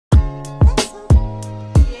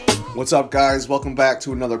What's up, guys? Welcome back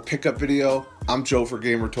to another pickup video. I'm Joe for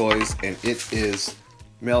GamerToyz, and it is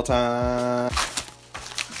mail time.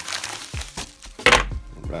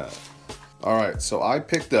 Alright, so I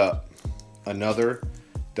picked up another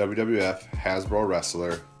WWF Hasbro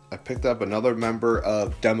wrestler. I picked up another member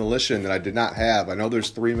of Demolition that I did not have. I know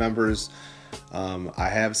there's 3 members. I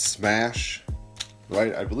have Smash,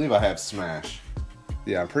 right? I believe I have Smash.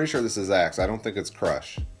 Yeah, I'm pretty sure this is Axe. I don't think it's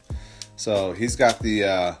Crush. So he's got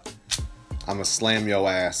the I'm a slam yo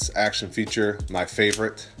ass action feature, my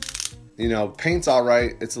favorite. You know, paint's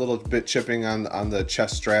alright. It's a little bit chipping on the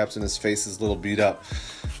chest straps, and his face is a little beat up,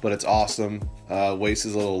 but it's awesome. Waist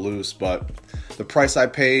is a little loose, but the price I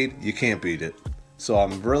paid, you can't beat it. So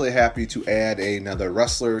I'm really happy to add another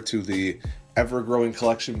wrestler to the ever-growing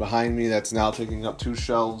collection behind me that's now taking up 2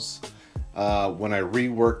 shelves. When I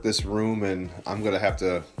rework this room, and I'm gonna have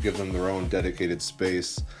to give them their own dedicated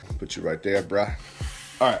space. Put you right there, bruh.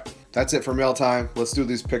 Alright, that's it for mail time. Let's do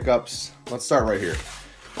these pickups. Let's start right here.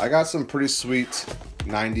 I got some pretty sweet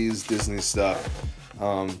 90s Disney stuff.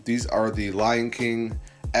 These are the Lion King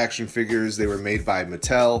action figures. They were made by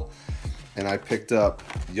Mattel, and I picked up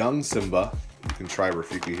young Simba. You can try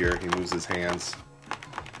Rafiki here. He moves his hands,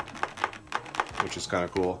 which is kind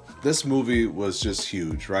of cool. This movie was just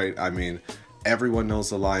huge, right? I mean, everyone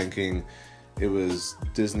knows The Lion King. It was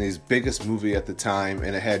Disney's biggest movie at the time,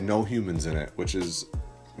 and it had no humans in it, which is,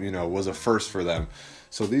 you know, was a first for them.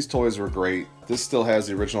 So these toys were great. This still has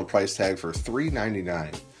the original price tag for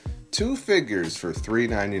 $3.99. 2 figures for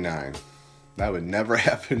 $3.99. That would never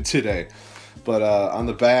happen today. But on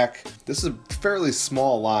the back, this is a fairly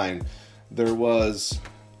small line. There was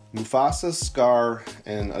Mufasa, Scar,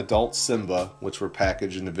 and adult Simba, which were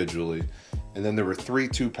packaged individually. And then there were 3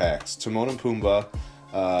 2-packs, Timon and Pumbaa,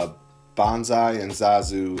 Banzai and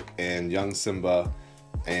Zazu, and young Simba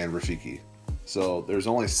and Rafiki. So there's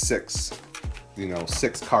only 6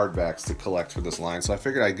 card backs to collect for this line. So I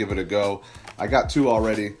figured I'd give it a go. I got 2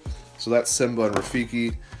 already. So that's Simba and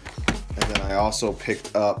Rafiki. And then I also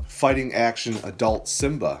picked up Fighting Action Adult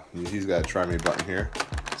Simba. He's got a try me button here,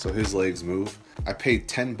 so his legs move. I paid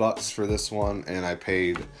 $10 for this one, and I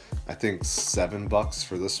paid, I think, $7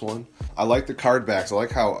 for this one. I like the card backs. I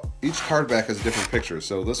like how each card back has a different picture.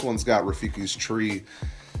 So this one's got Rafiki's tree,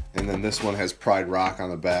 and then this one has Pride Rock on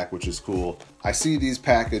the back, which is cool. I see these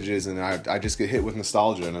packages, and I just get hit with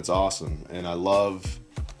nostalgia, and it's awesome. And I love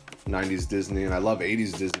 90s Disney, and I love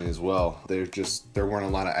 80s Disney as well. There weren't a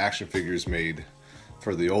lot of action figures made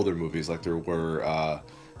for the older movies like there were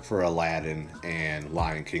for Aladdin and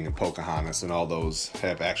Lion King and Pocahontas, and all those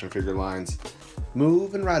have action figure lines.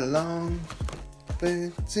 Moving right along.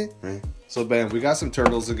 So bam, we got some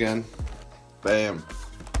turtles again. Bam.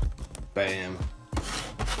 Bam.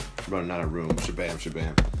 Running out of room. Shabam,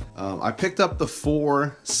 shabam. I picked up the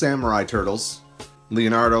 4 samurai turtles.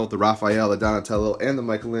 Leonardo, the Raphael, the Donatello, and the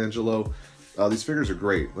Michelangelo. These figures are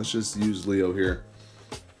great. Let's just use Leo here.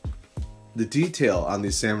 The detail on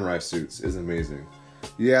these samurai suits is amazing.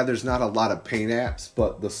 Yeah, there's not a lot of paint apps,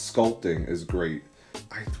 but the sculpting is great.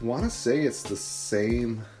 I want to say it's the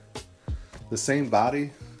same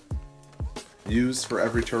body used for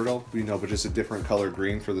every turtle, but just a different color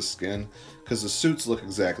green for the skin, because the suits look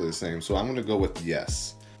exactly the same. So I'm going to go with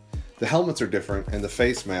yes. The helmets are different, and the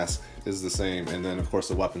face mask is the same, and then of course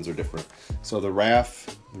the weapons are different. So the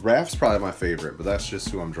Raph's probably my favorite, but that's just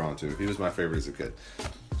who I'm drawn to. He was my favorite as a kid.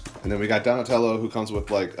 And then we got Donatello, who comes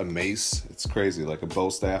with like a mace. It's crazy, like a bow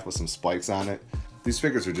staff with some spikes on it. These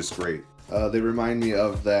figures are just great. They remind me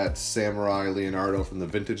of that Samurai Leonardo from the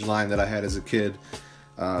vintage line that I had as a kid.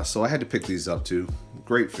 So I had to pick these up too.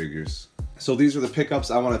 Great figures. So these are the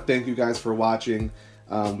pickups. I want to thank you guys for watching.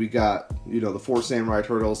 We got, the 4 Samurai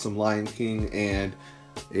Turtles, some Lion King, and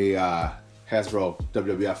a Hasbro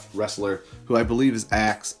WWF wrestler, who I believe is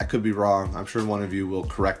Axe. I could be wrong. I'm sure one of you will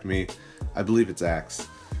correct me. I believe it's Axe.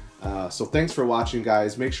 So thanks for watching,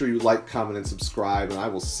 guys. Make sure you like, comment, and subscribe, and I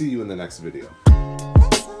will see you in the next video.